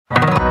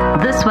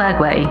The Swag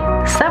Way,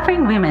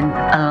 Suffering Women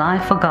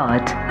Alive for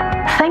God.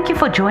 Thank you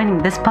for joining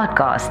this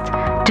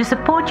podcast. To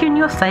support you in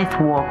your faith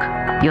walk,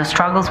 your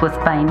struggles with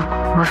pain,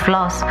 with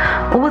loss,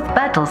 or with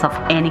battles of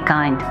any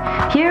kind,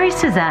 here is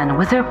Suzanne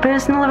with her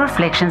personal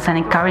reflections and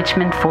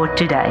encouragement for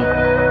today.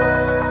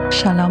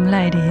 Shalom,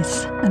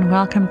 ladies, and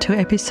welcome to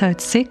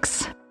episode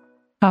 6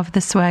 of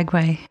The Swag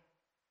Way.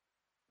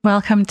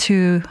 Welcome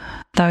to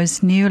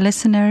those new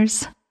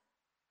listeners.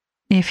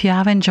 If you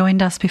haven't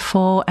joined us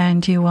before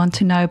and you want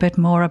to know a bit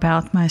more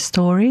about my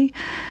story,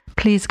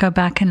 please go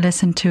back and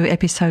listen to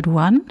episode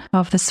 1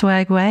 of The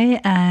Swag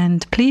Way,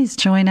 and please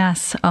join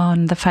us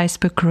on the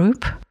Facebook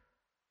group,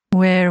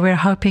 where we're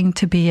hoping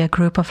to be a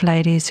group of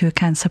ladies who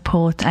can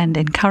support and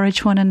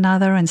encourage one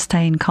another and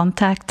stay in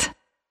contact,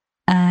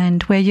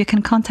 and where you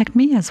can contact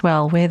me as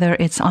well, whether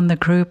it's on the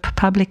group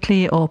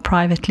publicly or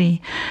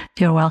privately.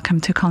 You're welcome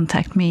to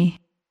contact me.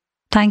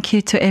 Thank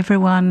you to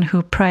everyone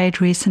who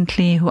prayed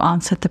recently, who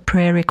answered the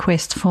prayer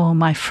request for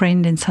my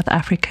friend in South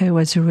Africa who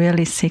was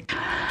really sick.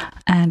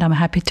 And I'm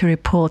happy to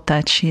report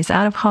that she's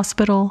out of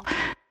hospital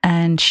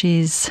and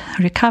she's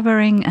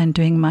recovering and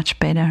doing much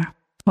better.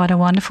 What a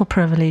wonderful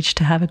privilege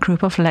to have a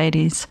group of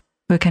ladies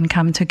who can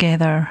come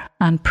together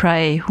and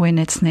pray when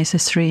it's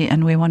necessary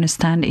and we want to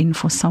stand in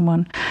for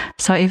someone.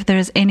 So if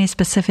there's any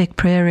specific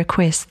prayer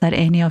requests that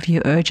any of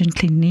you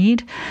urgently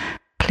need,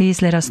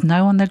 please let us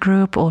know on the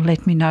group or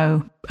let me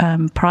know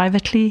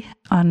privately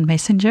on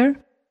Messenger.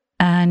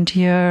 And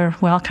you're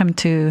welcome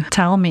to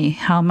tell me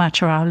how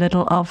much or how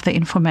little of the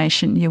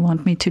information you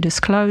want me to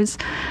disclose.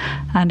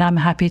 And I'm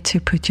happy to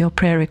put your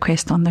prayer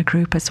request on the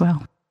group as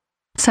well.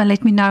 So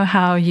let me know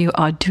how you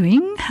are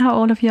doing, how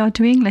all of you are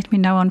doing. Let me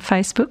know on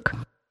Facebook.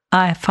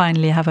 I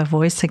finally have a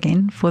voice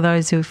again. For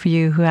those of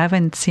you who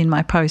haven't seen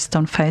my post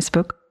on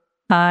Facebook,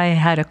 I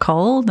had a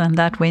cold and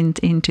that went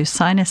into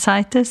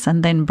sinusitis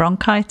and then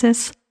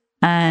bronchitis.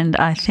 And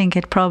I think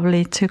it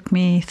probably took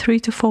me 3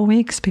 to 4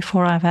 weeks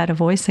before I've had a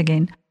voice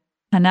again.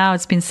 And now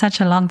it's been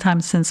such a long time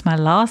since my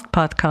last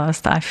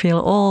podcast. I feel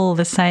all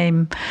the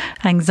same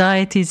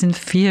anxieties and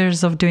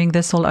fears of doing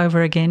this all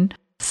over again.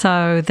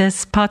 So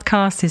this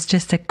podcast is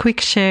just a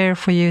quick share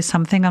for you,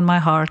 something on my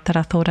heart that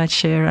I thought I'd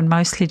share, and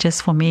mostly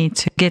just for me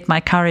to get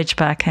my courage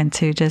back and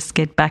to just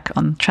get back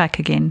on track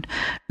again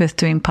with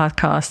doing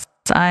podcasts.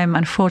 I'm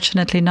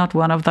unfortunately not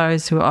one of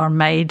those who are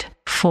made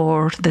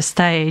for the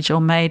stage or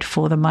made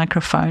for the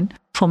microphone.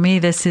 For me,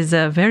 this is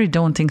a very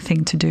daunting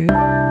thing to do.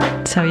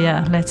 So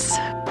yeah, let's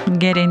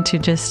get into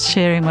just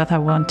sharing what I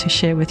want to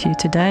share with you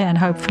today, and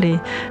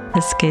hopefully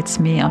this gets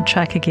me on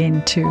track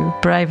again to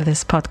brave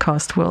this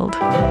podcast world.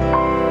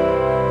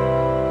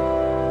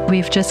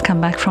 We've just come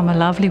back from a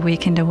lovely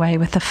weekend away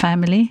with the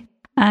family,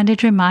 and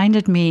it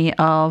reminded me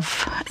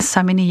of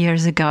so many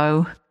years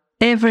ago.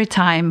 Every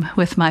time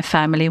with my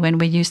family when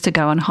we used to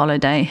go on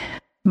holiday,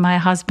 my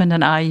husband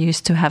and I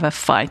used to have a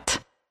fight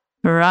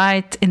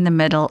right in the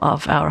middle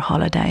of our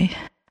holiday.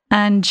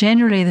 And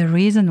generally the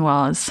reason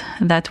was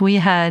that we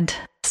had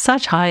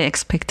such high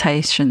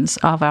expectations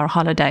of our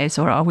holidays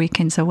or our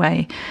weekends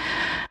away.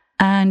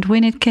 And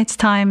when it gets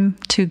time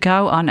to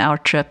go on our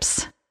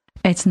trips,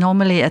 it's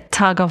normally a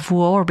tug of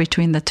war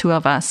between the two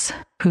of us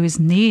whose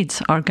needs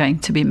are going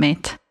to be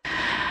met.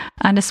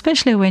 And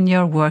especially when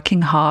you're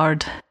working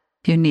hard,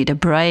 you need a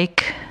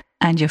break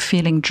and you're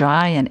feeling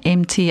dry and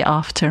empty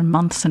after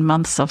months and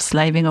months of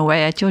slaving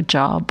away at your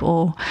job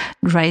or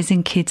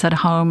raising kids at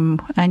home,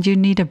 and you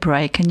need a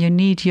break and you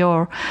need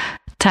your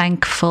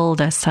tank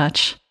filled as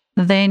such.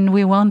 Then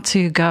we want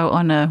to go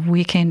on a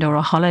weekend or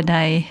a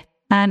holiday,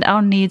 and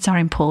our needs are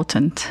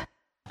important.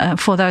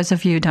 For those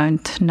of you who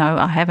don't know,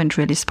 I haven't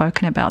really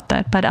spoken about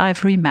that, but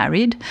I've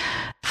remarried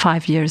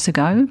 5 years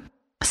ago.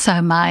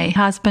 So my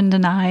husband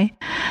and I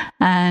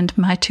and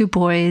my 2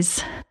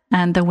 boys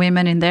and the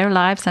women in their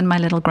lives and my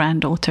little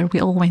granddaughter, we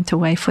all went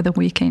away for the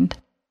weekend.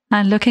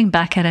 And looking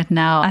back at it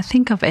now, I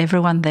think of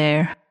everyone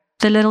there,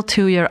 the little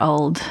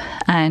 2-year-old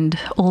and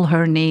all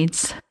her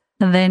needs.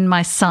 And then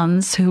my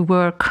sons who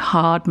work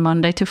hard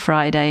Monday to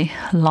Friday,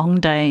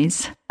 long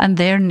days, and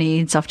their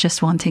needs of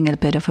just wanting a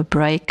bit of a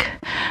break.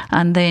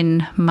 And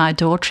then my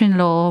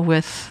daughter-in-law,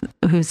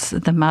 who's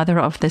the mother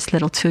of this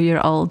little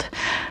 2-year-old,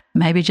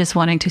 maybe just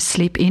wanting to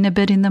sleep in a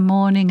bit in the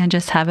morning and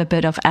just have a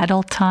bit of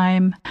adult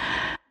time.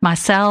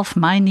 Myself,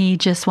 my need,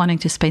 just wanting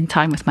to spend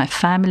time with my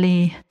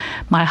family.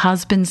 My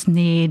husband's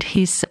need,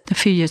 he's a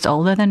few years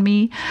older than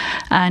me,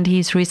 and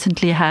he's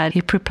recently had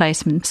hip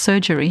replacement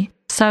surgery.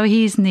 So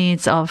his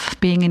needs of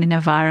being in an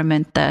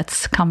environment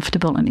that's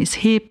comfortable in his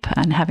hip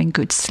and having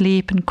good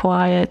sleep and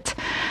quiet.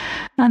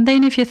 And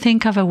then if you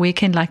think of a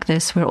weekend like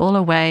this, we're all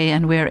away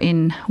and we're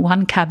in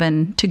one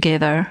cabin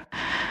together.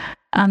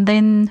 And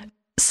then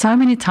so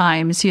many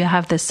times you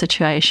have this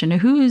situation,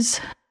 whose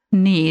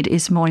need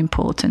is more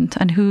important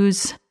and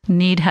whose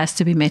need has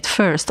to be met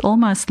first,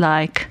 almost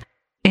like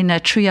in a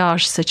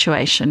triage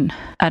situation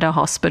at a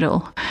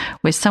hospital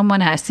where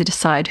someone has to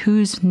decide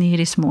whose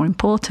need is more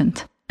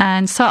important.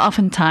 And so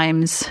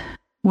oftentimes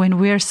when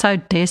we're so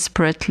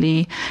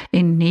desperately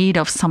in need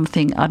of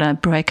something on a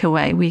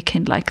breakaway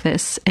weekend like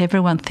this,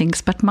 everyone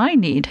thinks, but my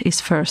need is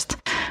first,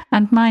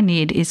 and my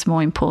need is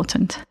more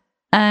important.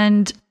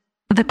 And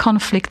the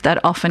conflict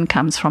that often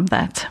comes from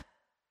that.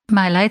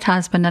 My late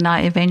husband and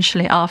I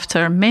eventually,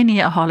 after many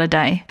a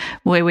holiday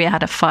where we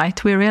had a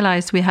fight, we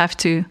realized we have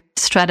to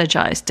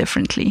strategize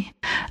differently.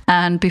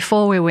 And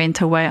before we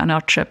went away on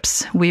our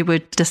trips, we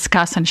would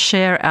discuss and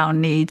share our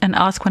needs and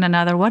ask one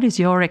another, what is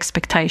your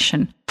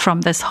expectation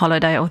from this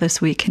holiday or this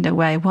weekend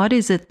away? What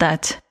is it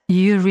that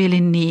you really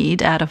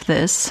need out of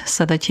this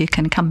so that you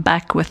can come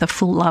back with a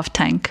full love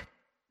tank?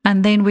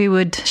 And then we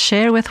would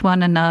share with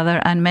one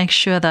another and make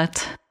sure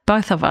that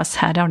both of us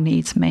had our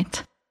needs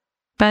met.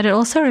 But it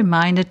also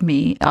reminded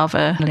me of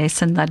a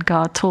lesson that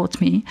God taught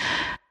me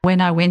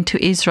when I went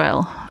to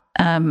Israel.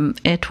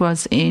 It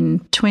was in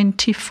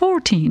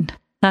 2014.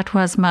 That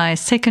was my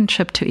second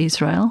trip to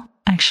Israel.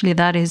 Actually,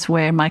 that is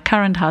where my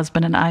current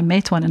husband and I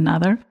met one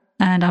another.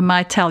 And I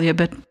might tell you a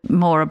bit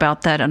more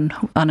about that on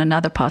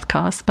another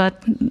podcast.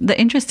 But the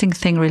interesting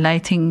thing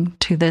relating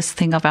to this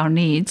thing of our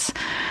needs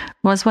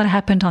was what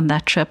happened on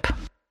that trip.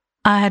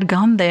 I had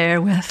gone there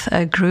with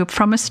a group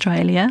from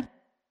Australia,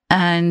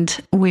 and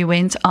we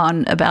went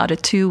on about a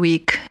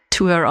 2-week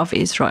tour of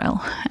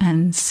Israel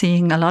and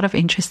seeing a lot of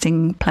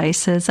interesting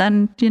places.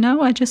 And,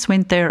 I just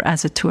went there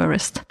as a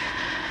tourist.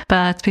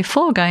 But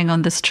before going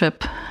on this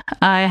trip,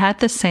 I had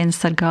the sense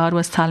that God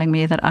was telling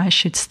me that I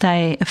should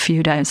stay a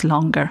few days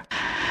longer.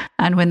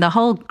 And when the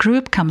whole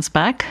group comes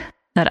back,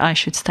 that I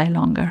should stay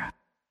longer.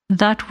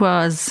 That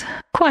was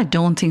quite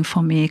daunting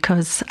for me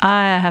because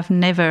I have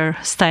never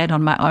stayed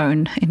on my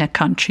own in a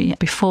country.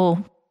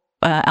 Before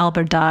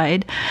Albert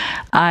died,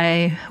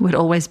 I would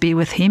always be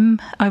with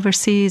him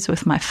overseas,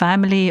 with my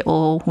family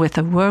or with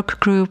a work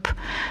group,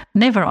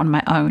 never on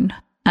my own.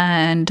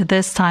 And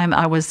this time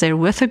I was there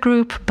with a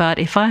group, but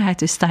if I had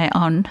to stay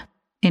on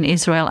in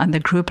Israel and the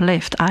group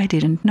left, I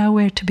didn't know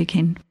where to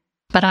begin.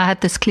 But I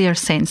had this clear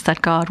sense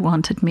that God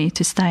wanted me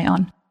to stay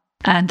on.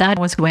 And that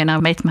was when I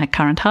met my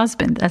current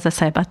husband, as I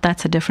say, but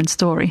that's a different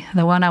story.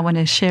 The one I want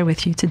to share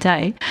with you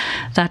today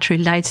that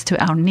relates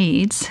to our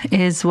needs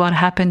is what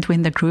happened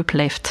when the group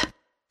left.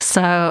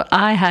 So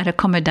I had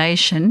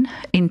accommodation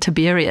in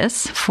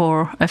Tiberias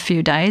for a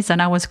few days,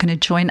 and I was going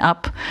to join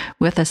up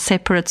with a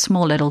separate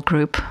small little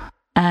group.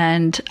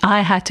 And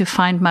I had to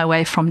find my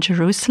way from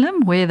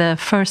Jerusalem, where the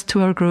first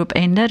tour group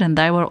ended, and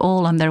they were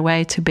all on their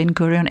way to Ben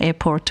Gurion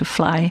Airport to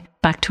fly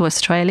back to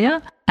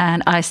Australia.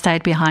 And I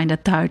stayed behind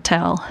at the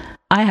hotel.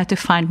 I had to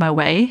find my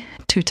way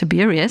to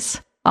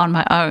Tiberias on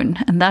my own,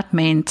 and that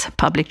meant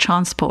public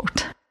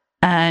transport.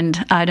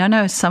 And I don't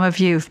know, some of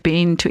you have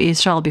been to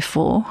Israel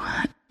before.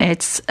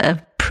 It's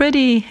a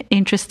pretty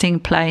interesting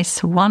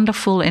place,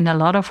 wonderful in a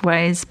lot of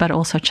ways, but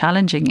also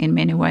challenging in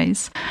many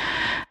ways.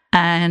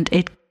 And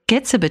it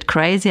gets a bit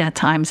crazy at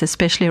times,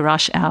 especially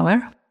rush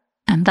hour.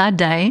 And that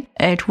day,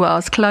 it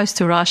was close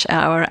to rush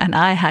hour, and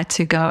I had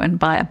to go and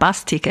buy a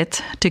bus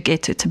ticket to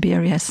get to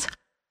Tiberias.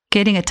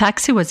 Getting a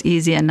taxi was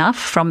easy enough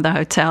from the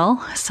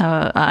hotel,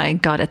 so I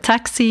got a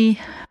taxi,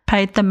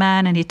 paid the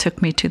man, and he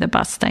took me to the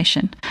bus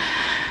station.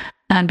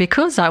 And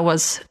because I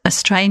was a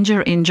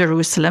stranger in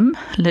Jerusalem,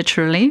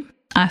 literally,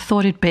 I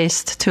thought it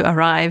best to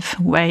arrive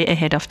way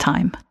ahead of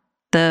time.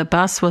 The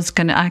bus was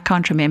I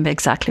can't remember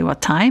exactly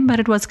what time, but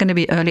it was going to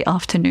be early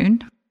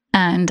afternoon.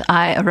 And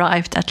I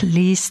arrived at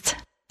least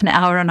an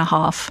hour and a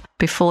half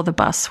before the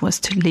bus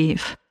was to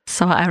leave.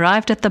 So I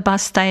arrived at the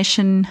bus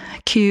station,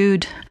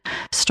 queued,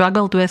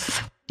 struggled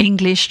with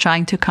English,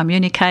 trying to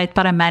communicate,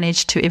 but I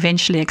managed to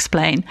eventually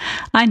explain,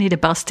 I need a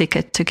bus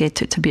ticket to get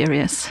to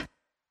Tiberias.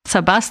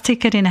 So bus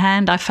ticket in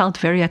hand, I felt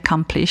very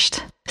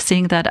accomplished,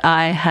 seeing that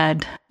I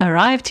had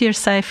arrived here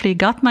safely,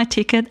 got my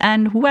ticket,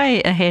 and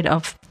way ahead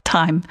of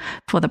time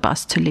for the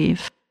bus to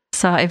leave.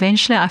 So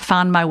eventually I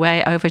found my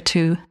way over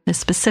to the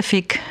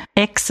specific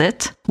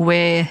exit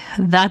where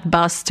that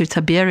bus to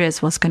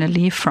Tiberias was going to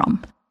leave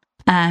from.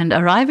 And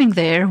arriving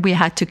there, we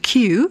had to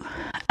queue.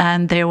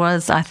 And there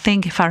was, I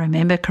think, if I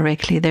remember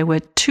correctly, there were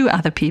 2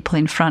 other people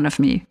in front of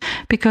me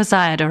because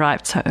I had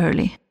arrived so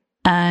early.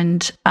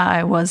 And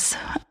I was,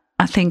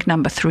 I think,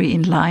 number 3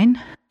 in line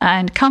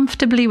and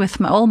comfortably with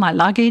all my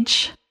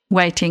luggage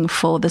waiting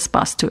for this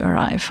bus to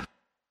arrive.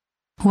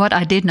 What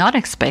I did not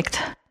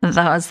expect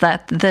was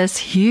that this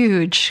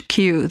huge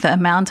queue, the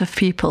amount of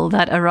people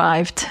that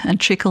arrived and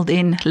trickled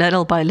in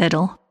little by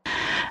little,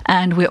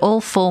 and we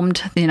all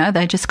formed,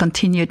 they just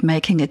continued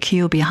making a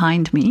queue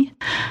behind me.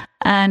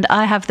 And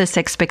I have this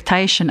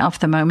expectation of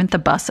the moment the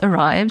bus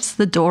arrives,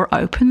 the door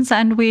opens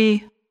and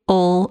we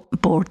all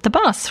board the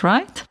bus,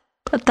 right?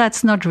 But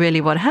that's not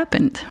really what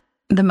happened.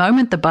 The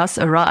moment the bus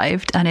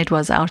arrived and it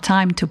was our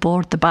time to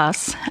board the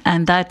bus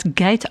and that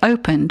gate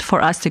opened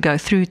for us to go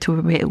through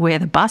to where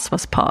the bus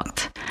was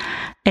parked,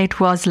 it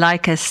was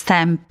like a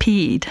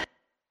stampede.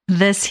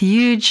 This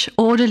huge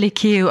orderly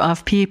queue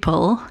of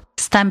people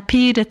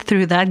stampeded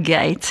through that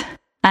gate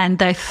and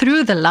they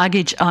threw the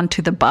luggage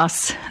onto the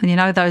bus,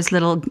 those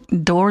little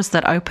doors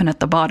that open at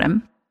the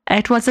bottom.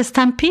 It was a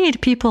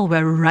stampede. People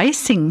were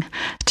racing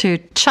to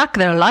chuck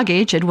their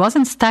luggage. It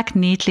wasn't stacked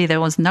neatly.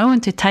 There was no one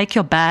to take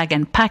your bag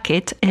and pack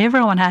it.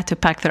 Everyone had to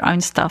pack their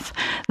own stuff.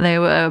 There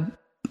were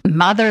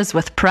mothers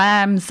with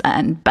prams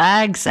and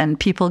bags and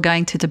people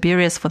going to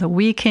Tiberias for the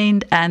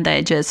weekend, and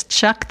they just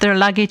chucked their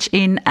luggage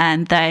in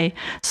and they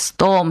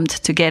stormed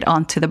to get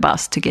onto the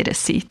bus to get a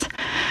seat.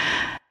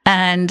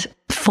 And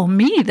for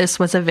me, this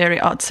was a very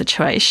odd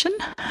situation.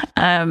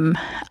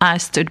 I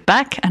stood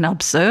back and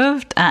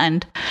observed,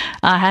 and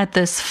I had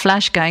this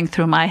flash going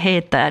through my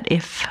head that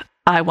if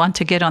I want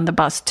to get on the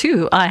bus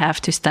too, I have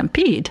to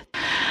stampede.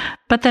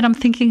 But then I'm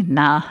thinking,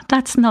 nah,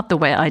 that's not the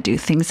way I do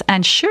things.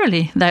 And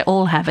surely they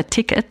all have a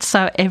ticket,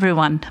 so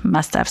everyone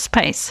must have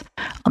space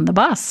on the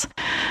bus.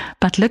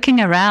 But looking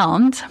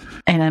around,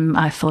 and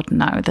I thought,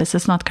 no, this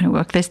is not going to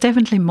work. There's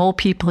definitely more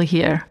people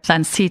here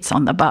than seats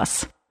on the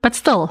bus. But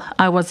still,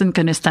 I wasn't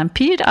going to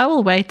stampede. I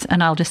will wait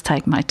and I'll just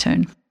take my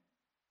turn.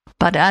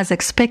 But as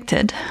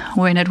expected,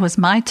 when it was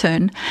my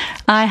turn,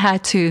 I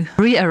had to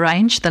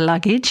rearrange the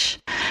luggage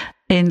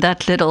in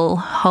that little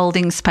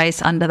holding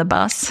space under the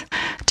bus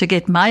to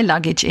get my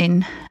luggage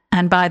in.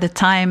 And by the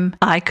time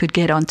I could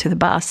get onto the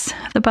bus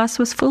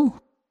was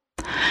full.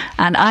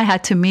 And I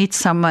had to meet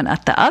someone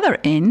at the other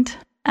end,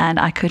 and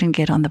I couldn't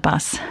get on the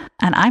bus.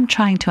 And I'm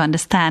trying to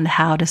understand,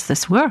 how does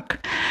this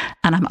work?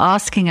 And I'm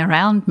asking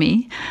around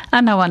me,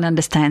 and no one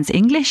understands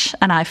English,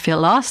 and I feel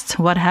lost.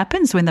 What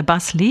happens when the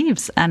bus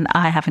leaves and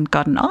I haven't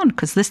gotten on,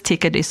 because this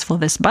ticket is for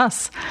this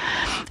bus?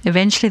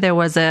 Eventually there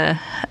was a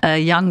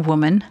young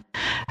woman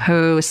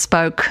who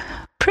spoke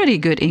pretty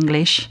good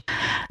English,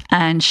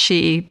 and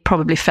she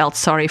probably felt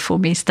sorry for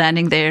me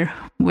standing there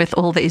with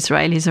all the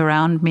Israelis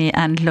around me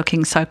and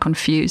looking so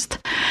confused.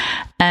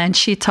 And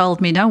she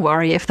told me, don't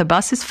worry, if the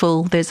bus is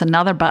full, there's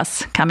another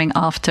bus coming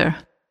after.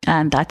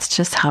 And that's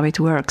just how it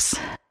works.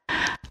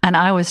 And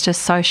I was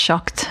just so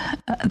shocked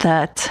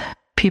that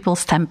people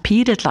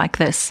stampeded like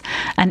this.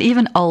 And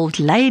even old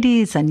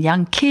ladies and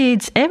young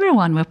kids,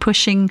 everyone were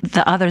pushing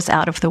the others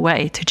out of the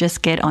way to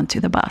just get onto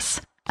the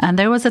bus. And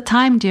there was a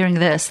time during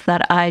this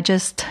that I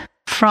just,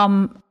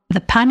 from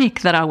the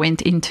panic that I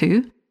went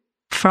into,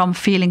 from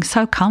feeling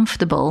so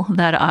comfortable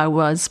that I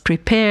was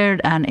prepared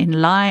and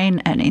in line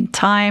and in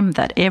time,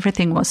 that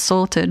everything was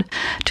sorted,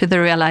 to the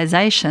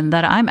realization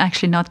that I'm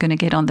actually not going to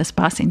get on this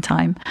bus in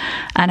time,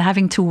 and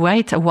having to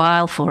wait a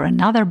while for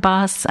another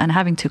bus and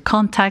having to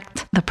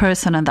contact the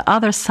person on the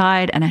other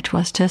side. And it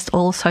was just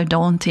all so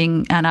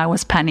daunting, and I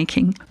was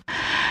panicking.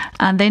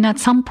 And then at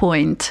some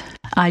point,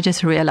 I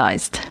just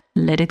realized,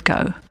 let it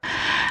go.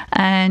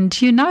 And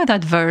you know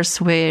that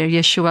verse where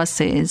Yeshua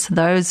says,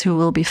 those who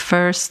will be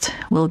first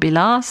will be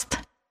last,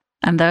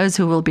 and those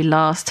who will be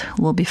last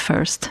will be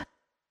first.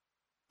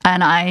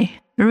 And I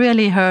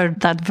really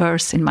heard that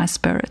verse in my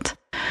spirit.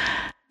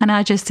 And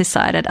I just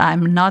decided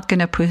I'm not going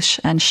to push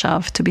and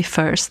shove to be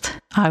first.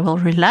 I will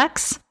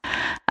relax.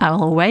 I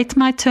will wait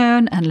my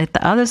turn and let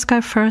the others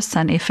go first.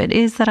 And if it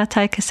is that I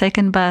take a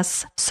second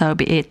bus, so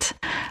be it.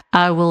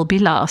 I will be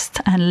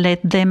last and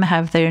let them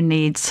have their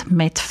needs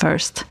met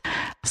first.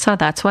 So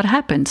that's what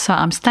happened. So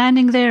I'm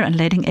standing there and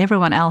letting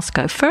everyone else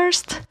go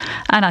first.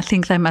 And I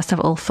think they must have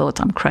all thought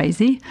I'm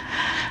crazy.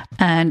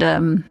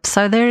 And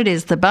so there it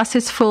is. The bus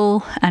is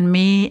full, and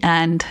me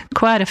and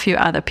quite a few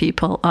other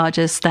people are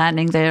just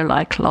standing there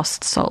like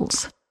lost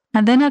souls.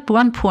 And then at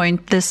one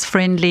point, this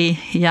friendly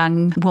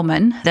young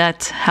woman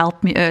that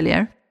helped me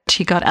earlier,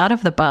 she got out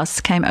of the bus,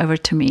 came over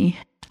to me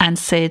and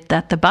said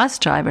that the bus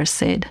driver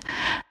said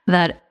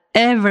that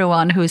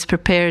everyone who is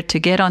prepared to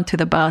get onto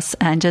the bus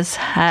and just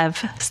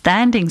have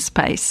standing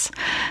space,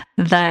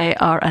 they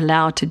are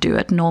allowed to do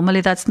it.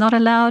 Normally that's not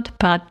allowed,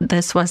 but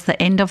this was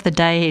the end of the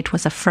day. It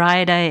was a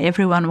Friday.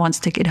 Everyone wants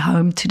to get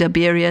home to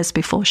Tiberias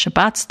before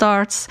Shabbat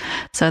starts.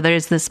 So there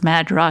is this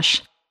mad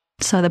rush.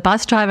 So the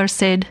bus driver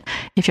said,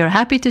 if you're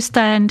happy to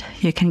stand,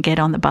 you can get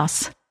on the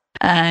bus.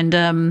 And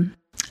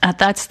at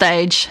that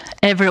stage,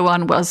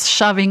 everyone was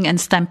shoving and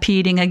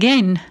stampeding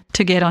again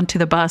to get onto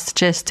the bus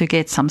just to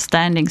get some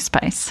standing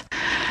space.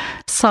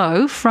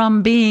 So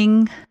from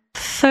being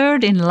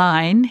third in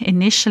line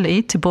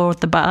initially to board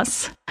the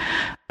bus,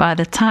 by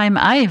the time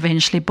I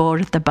eventually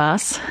boarded the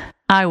bus,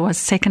 I was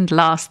second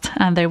last,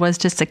 and there was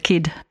just a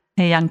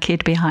young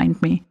kid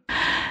behind me.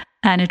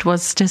 And it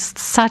was just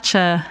such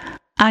a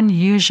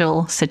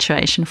unusual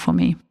situation for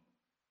me.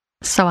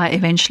 So I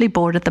eventually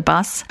boarded the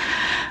bus,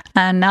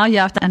 and now you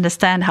have to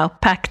understand how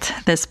packed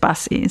this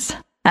bus is.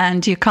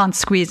 And you can't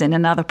squeeze in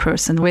another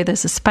person. Where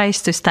there's a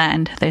space to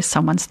stand, there's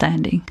someone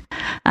standing.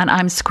 And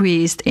I'm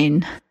squeezed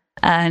in.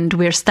 And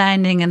we're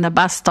standing and the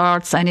bus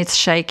starts and it's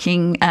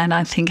shaking. And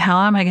I think,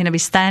 how am I going to be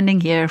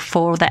standing here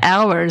for the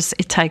hours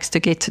it takes to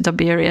get to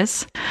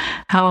Tiberias?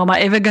 How am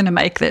I ever going to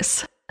make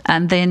this?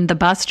 And then the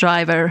bus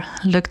driver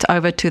looked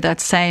over to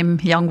that same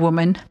young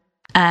woman,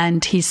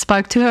 and he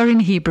spoke to her in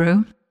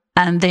Hebrew.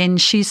 And then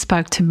she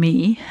spoke to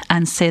me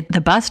and said the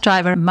bus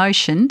driver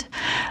motioned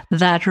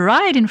that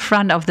right in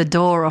front of the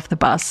door of the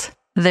bus,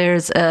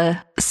 there's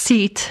a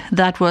seat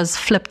that was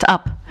flipped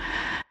up.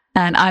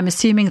 And I'm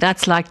assuming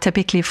that's like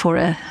typically for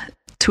a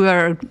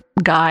tour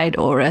guide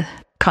or a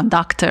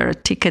conductor, a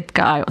ticket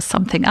guy or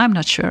something. I'm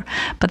not sure.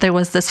 But there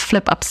was this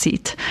flip-up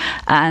seat,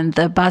 and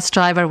the bus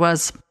driver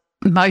was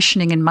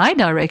motioning in my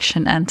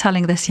direction and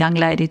telling this young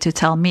lady to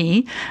tell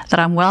me that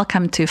I'm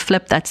welcome to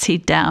flip that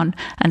seat down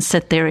and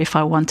sit there if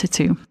I wanted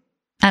to.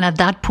 And at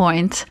that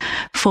point,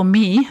 for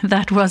me,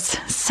 that was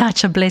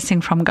such a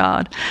blessing from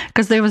God,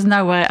 because there was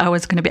no way I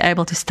was going to be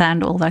able to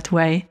stand all that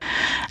way.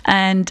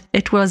 And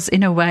it was,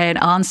 in a way, an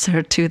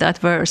answer to that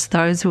verse,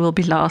 those who will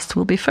be last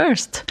will be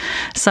first.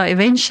 So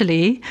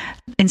eventually,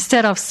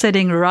 instead of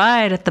sitting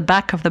right at the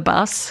back of the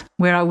bus,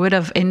 where I would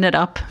have ended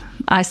up,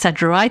 I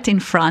sat right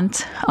in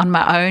front on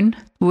my own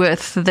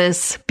with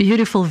this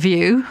beautiful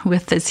view,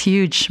 with this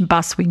huge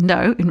bus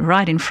window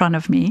right in front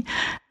of me.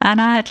 And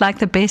I had like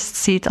the best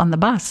seat on the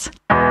bus.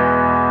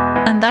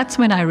 And that's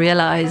when I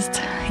realized,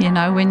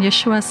 when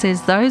Yeshua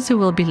says, those who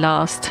will be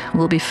last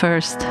will be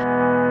first.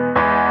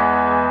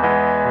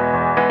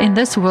 In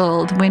this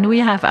world, when we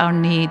have our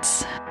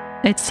needs,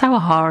 it's so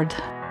hard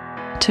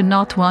to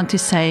not want to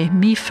say,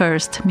 me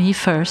first,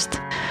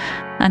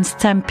 and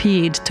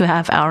stampede to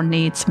have our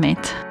needs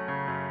met.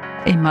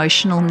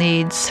 Emotional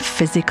needs,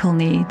 physical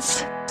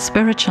needs,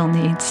 spiritual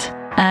needs.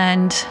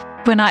 And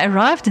when I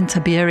arrived in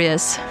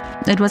Tiberias,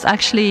 it was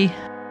actually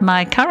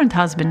my current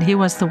husband. He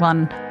was the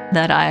one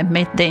that I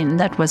met then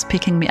that was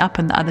picking me up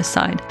on the other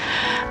side.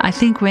 I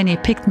think when he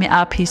picked me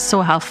up, he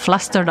saw how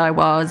flustered I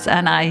was,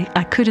 and I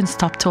couldn't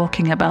stop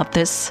talking about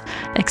this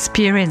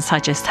experience I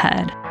just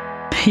had.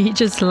 He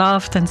just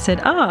laughed and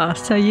said,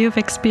 so you've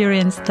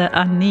experienced the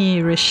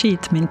Ani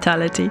Reshit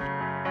mentality.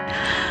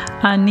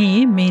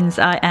 Ani means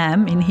I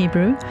am in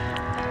Hebrew,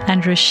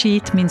 and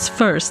Reshit means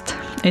first.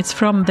 It's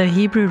from the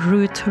Hebrew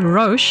root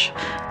Rosh,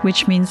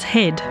 which means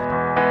head.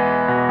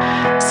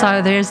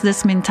 So there's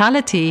this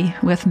mentality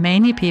with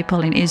many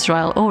people in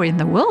Israel, or in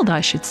the world,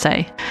 I should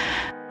say,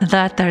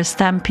 that they're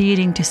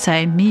stampeding to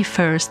say, me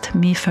first,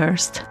 me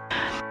first.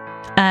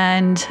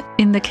 And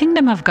in the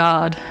kingdom of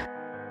God,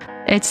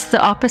 it's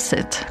the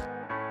opposite.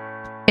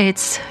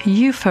 It's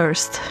you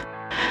first.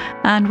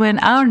 And when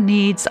our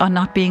needs are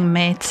not being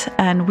met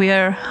and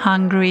we're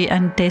hungry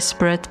and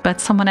desperate, but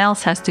someone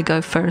else has to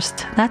go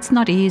first, that's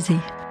not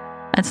easy.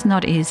 It's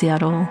not easy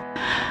at all.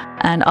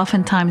 And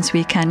oftentimes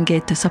we can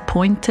get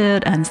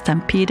disappointed and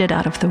stampeded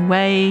out of the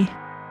way.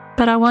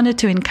 But I wanted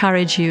to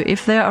encourage you,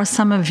 if there are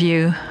some of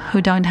you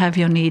who don't have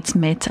your needs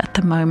met at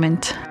the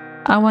moment,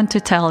 I want to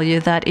tell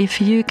you that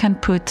if you can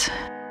put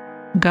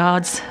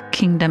God's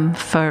kingdom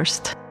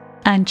first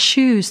and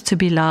choose to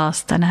be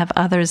last and have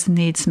others'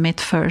 needs met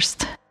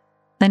first,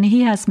 then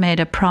He has made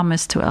a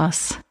promise to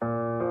us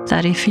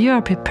that if you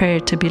are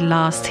prepared to be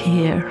last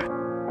here,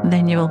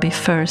 then you will be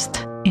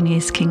first in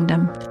His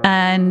kingdom.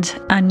 And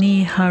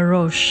Ani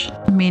Harosh,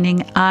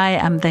 meaning I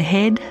am the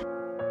head.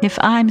 If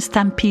I'm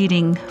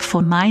stampeding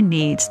for my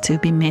needs to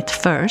be met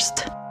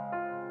first,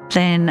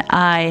 then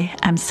I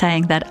am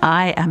saying that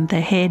I am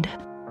the head.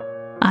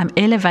 I'm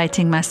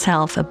elevating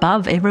myself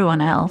above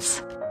everyone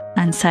else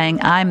and saying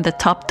I'm the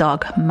top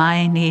dog.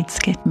 My needs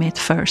get met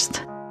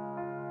first.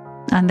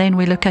 And then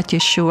we look at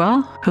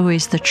Yeshua, who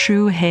is the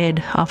true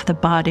head of the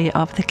body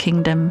of the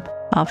kingdom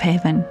of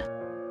heaven.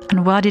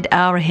 And what did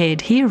our head?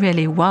 He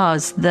really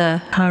was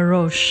the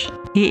Harosh.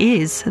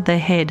 He is the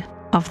head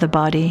of the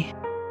body.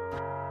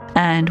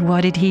 And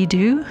what did He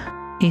do?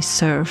 He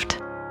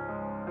served.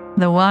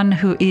 The one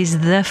who is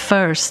the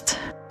first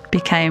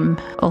became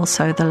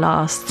also the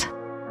last.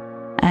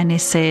 And He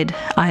said,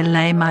 I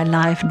lay my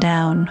life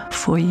down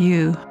for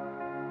you,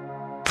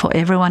 for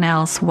everyone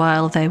else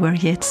while they were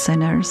yet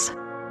sinners.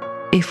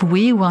 If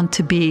we want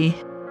to be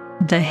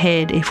the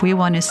head, if we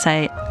want to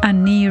say,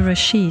 Ani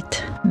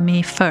Reshit,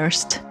 me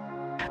first,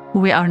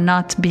 we are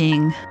not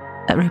being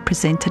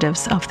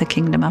representatives of the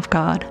kingdom of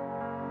God.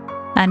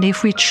 And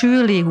if we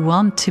truly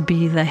want to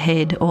be the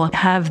head or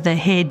have the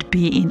head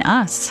be in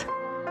us,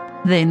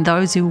 then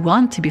those who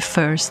want to be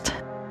first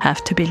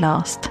have to be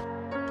last.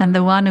 And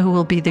the one who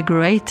will be the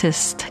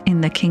greatest in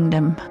the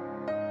kingdom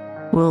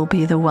will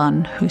be the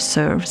one who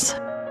serves.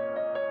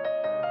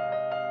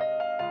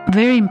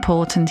 Very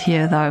important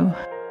here, though,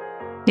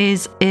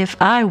 is if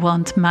I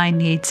want my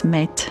needs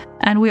met,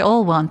 and we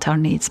all want our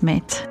needs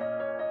met,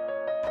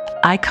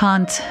 I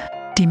can't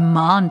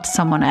demand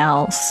someone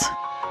else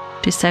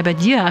to say,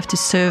 but you have to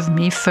serve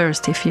me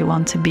first if you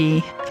want to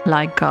be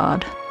like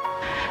God.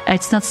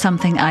 It's not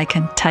something I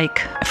can take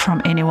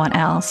from anyone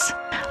else.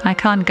 I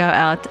can't go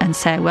out and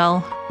say,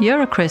 well,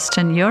 you're a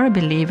Christian, you're a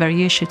believer,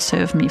 you should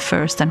serve me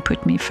first and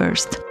put me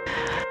first.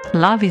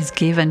 Love is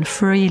given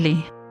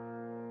freely,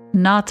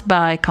 not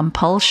by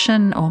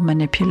compulsion or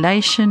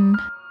manipulation.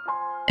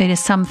 It is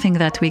something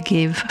that we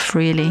give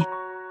freely.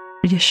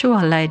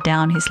 Yeshua laid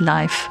down His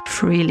life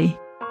freely.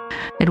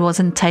 It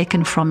wasn't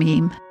taken from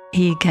Him.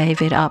 He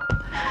gave it up.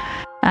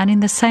 And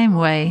in the same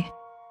way,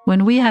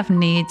 when we have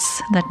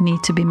needs that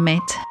need to be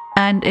met,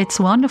 and it's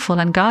wonderful,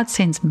 and God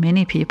sends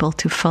many people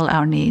to fill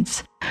our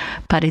needs,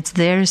 but it's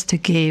theirs to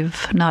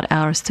give, not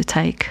ours to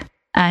take.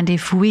 And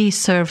if we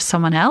serve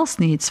someone else's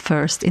needs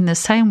first, in the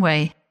same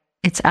way,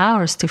 It's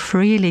ours to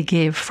freely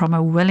give from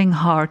a willing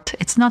heart.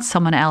 It's not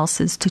someone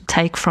else's to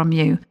take from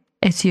you.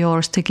 It's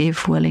yours to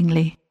give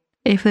willingly.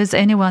 If there's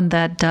anyone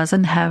that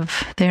doesn't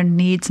have their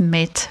needs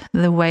met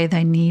the way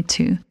they need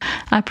to,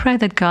 I pray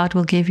that God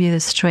will give you the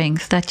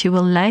strength, that you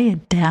will lay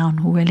it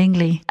down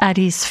willingly at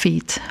His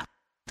feet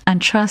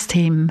and trust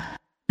Him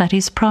that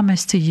His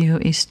promise to you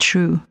is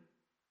true.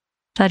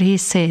 That He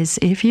says,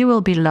 if you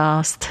will be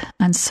last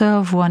and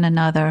serve one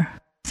another,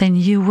 then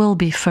you will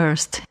be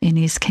first in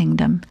His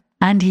kingdom.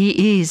 And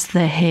He is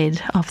the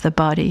head of the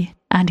body,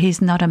 and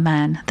He's not a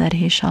man that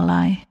He shall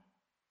lie.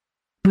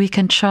 We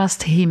can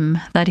trust Him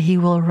that He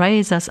will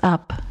raise us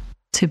up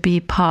to be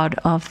part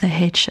of the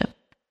headship.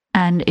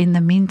 And in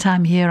the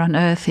meantime, here on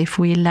earth, if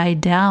we lay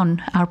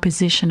down our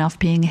position of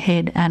being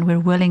head and we're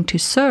willing to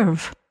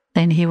serve,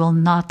 then He will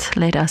not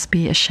let us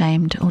be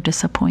ashamed or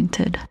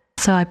disappointed.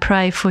 So I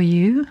pray for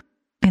you,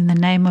 in the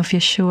name of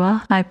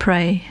Yeshua. I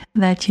pray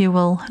that you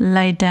will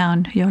lay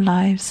down your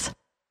lives.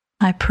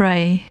 I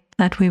pray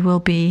that we will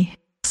be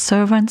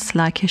servants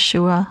like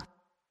Yeshua,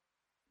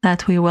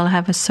 that we will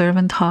have a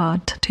servant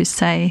heart to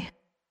say,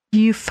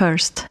 you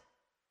first,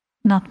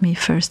 not me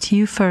first,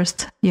 you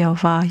first,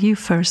 Yehovah, you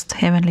first,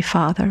 Heavenly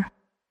Father.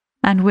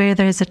 And where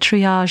there's a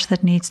triage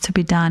that needs to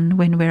be done,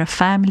 when we're a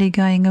family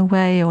going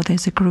away or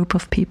there's a group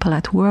of people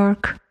at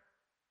work,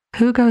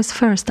 who goes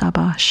first,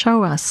 Abba?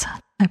 Show us.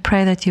 I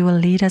pray that you will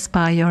lead us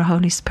by your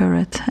Holy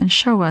Spirit and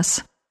show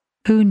us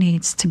who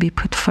needs to be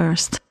put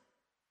first.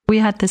 We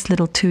had this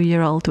little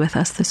 2-year-old with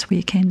us this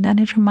weekend, and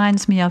it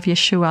reminds me of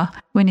Yeshua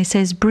when He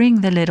says,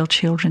 bring the little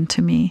children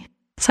to me.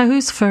 So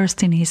who's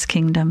first in His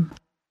kingdom?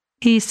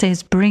 He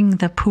says, bring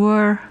the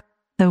poor,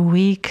 the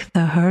weak,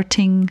 the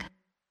hurting,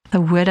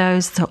 the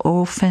widows, the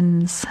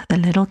orphans, the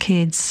little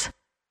kids,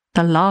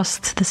 the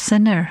lost, the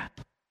sinner,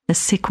 the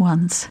sick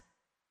ones.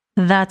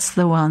 That's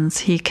the ones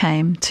He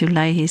came to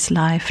lay His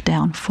life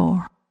down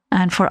for.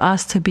 And for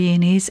us to be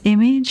in His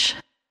image,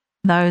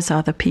 those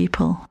are the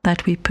people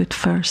that we put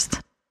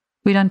first.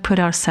 We don't put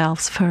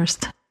ourselves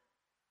first.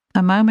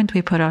 The moment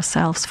we put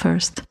ourselves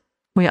first,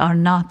 we are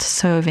not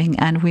serving,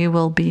 and we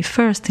will be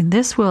first in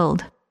this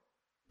world,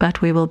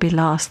 but we will be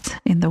last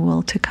in the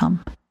world to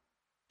come.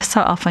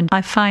 So often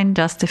I find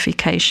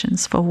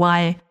justifications for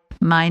why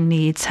my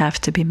needs have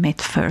to be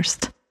met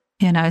first.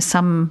 You know,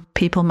 some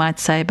people might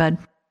say, but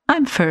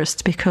I'm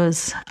first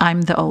because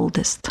I'm the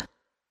oldest.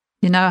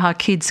 You know how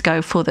kids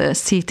go for the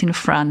seat in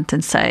front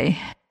and say,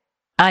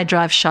 I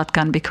drive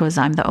shotgun because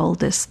I'm the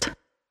oldest.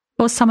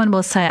 Or someone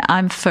will say,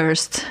 I'm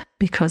first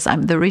because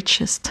I'm the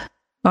richest.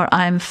 Or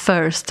I'm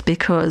first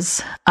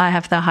because I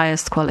have the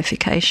highest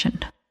qualification.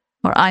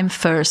 Or I'm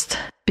first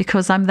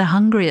because I'm the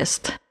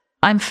hungriest.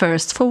 I'm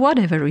first for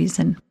whatever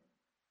reason.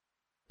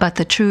 But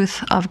the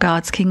truth of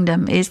God's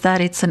kingdom is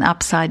that it's an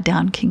upside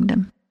down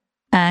kingdom.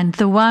 And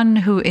the one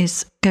who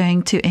is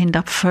going to end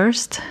up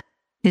first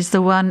is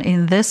the one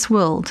in this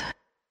world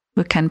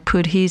who can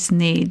put his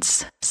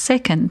needs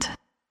second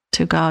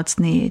to God's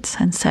needs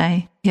and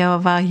say,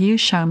 Yehovah, you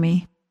show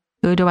me,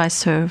 who do I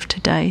serve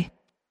today?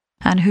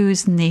 And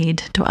whose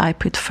need do I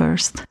put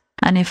first?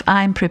 And if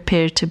I'm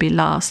prepared to be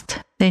last,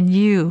 then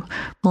you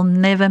will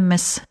never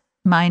miss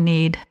my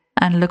need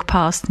and look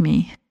past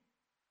me.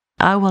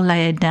 I will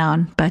lay it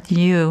down, but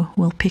you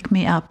will pick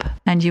me up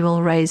and you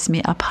will raise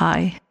me up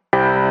high.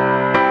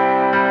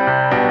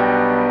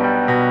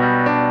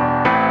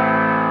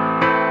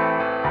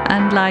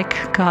 And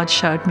like God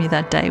showed me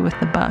that day with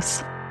the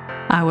bus,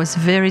 I was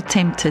very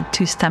tempted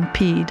to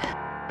stampede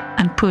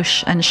and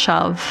push and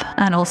shove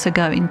and also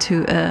go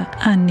into a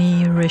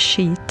ani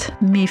reshit,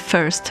 me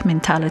first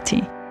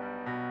mentality,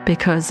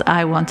 because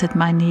I wanted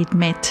my need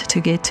met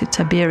to get to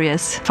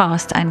Tiberias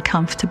fast and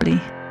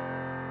comfortably.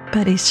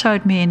 But He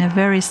showed me in a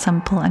very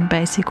simple and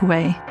basic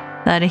way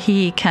that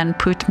He can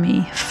put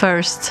me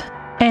first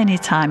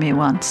anytime He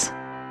wants.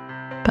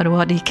 But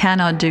what He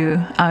cannot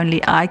do,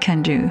 only I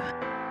can do,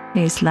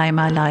 is lay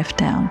my life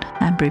down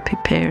and be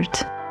prepared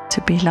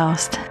to be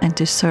last and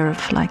to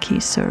serve like He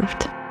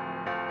served.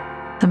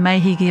 So may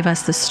He give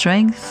us the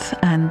strength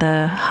and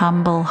the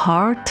humble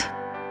heart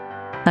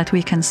that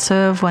we can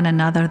serve one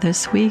another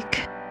this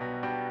week.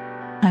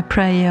 I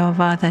pray,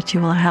 Yehovah, that you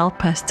will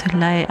help us to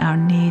lay our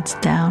needs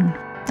down.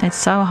 It's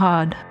so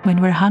hard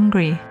when we're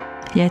hungry,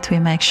 yet we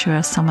make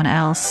sure someone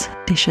else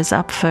dishes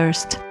up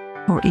first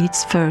or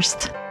eats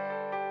first.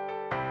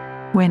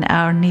 When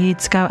our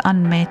needs go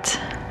unmet,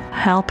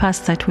 help us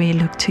that we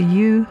look to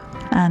you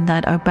and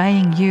that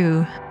obeying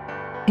you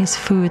is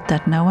food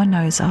that no one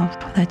knows of,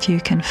 that you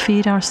can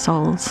feed our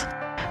souls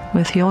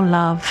with your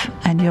love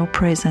and your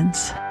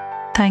presence.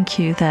 Thank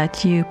you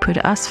that you put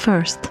us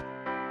first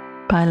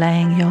by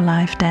laying your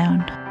life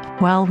down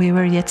while we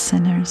were yet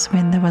sinners,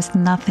 when there was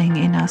nothing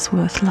in us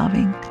worth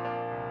loving.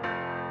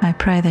 I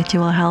pray that you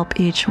will help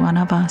each one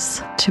of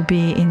us to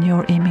be in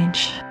your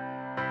image,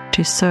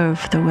 to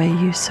serve the way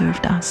you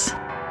served us.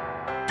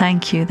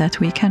 Thank you that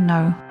we can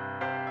know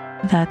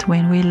that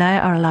when we lay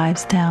our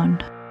lives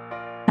down,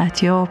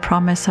 at your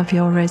promise of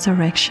your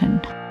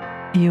resurrection,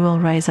 you will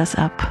raise us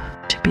up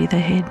to be the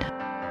head.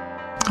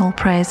 All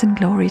praise and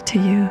glory to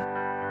you.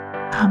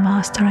 our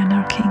Master and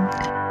our King.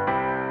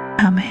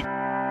 Amen.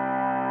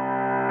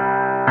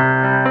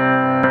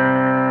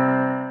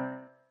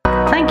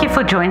 Thank you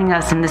for joining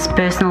us in this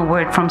personal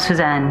word from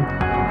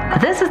Suzanne.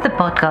 This is the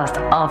podcast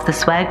of the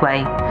Swag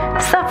Way,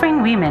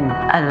 Suffering Women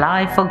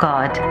Alive for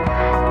God.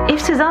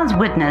 If Suzanne's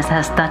witness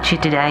has touched you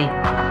today,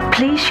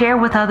 please share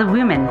with other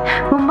women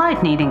who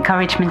might need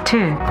encouragement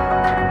too.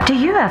 Do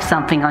you have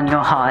something on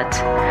your heart?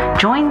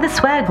 Join the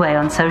Swag Way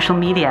on social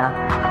media,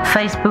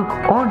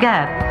 Facebook or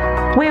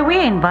Gab, where we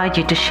invite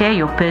you to share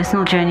your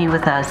personal journey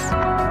with us.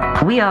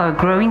 We are a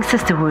growing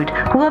sisterhood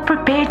who are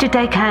prepared to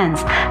take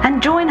hands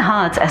and join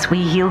hearts as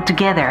we heal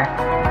together.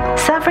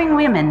 Suffering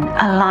women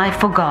alive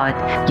for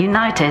God,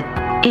 united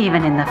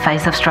even in the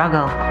face of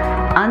struggle.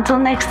 Until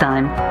next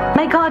time,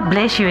 may God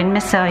bless you in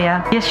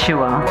Messiah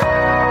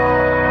Yeshua.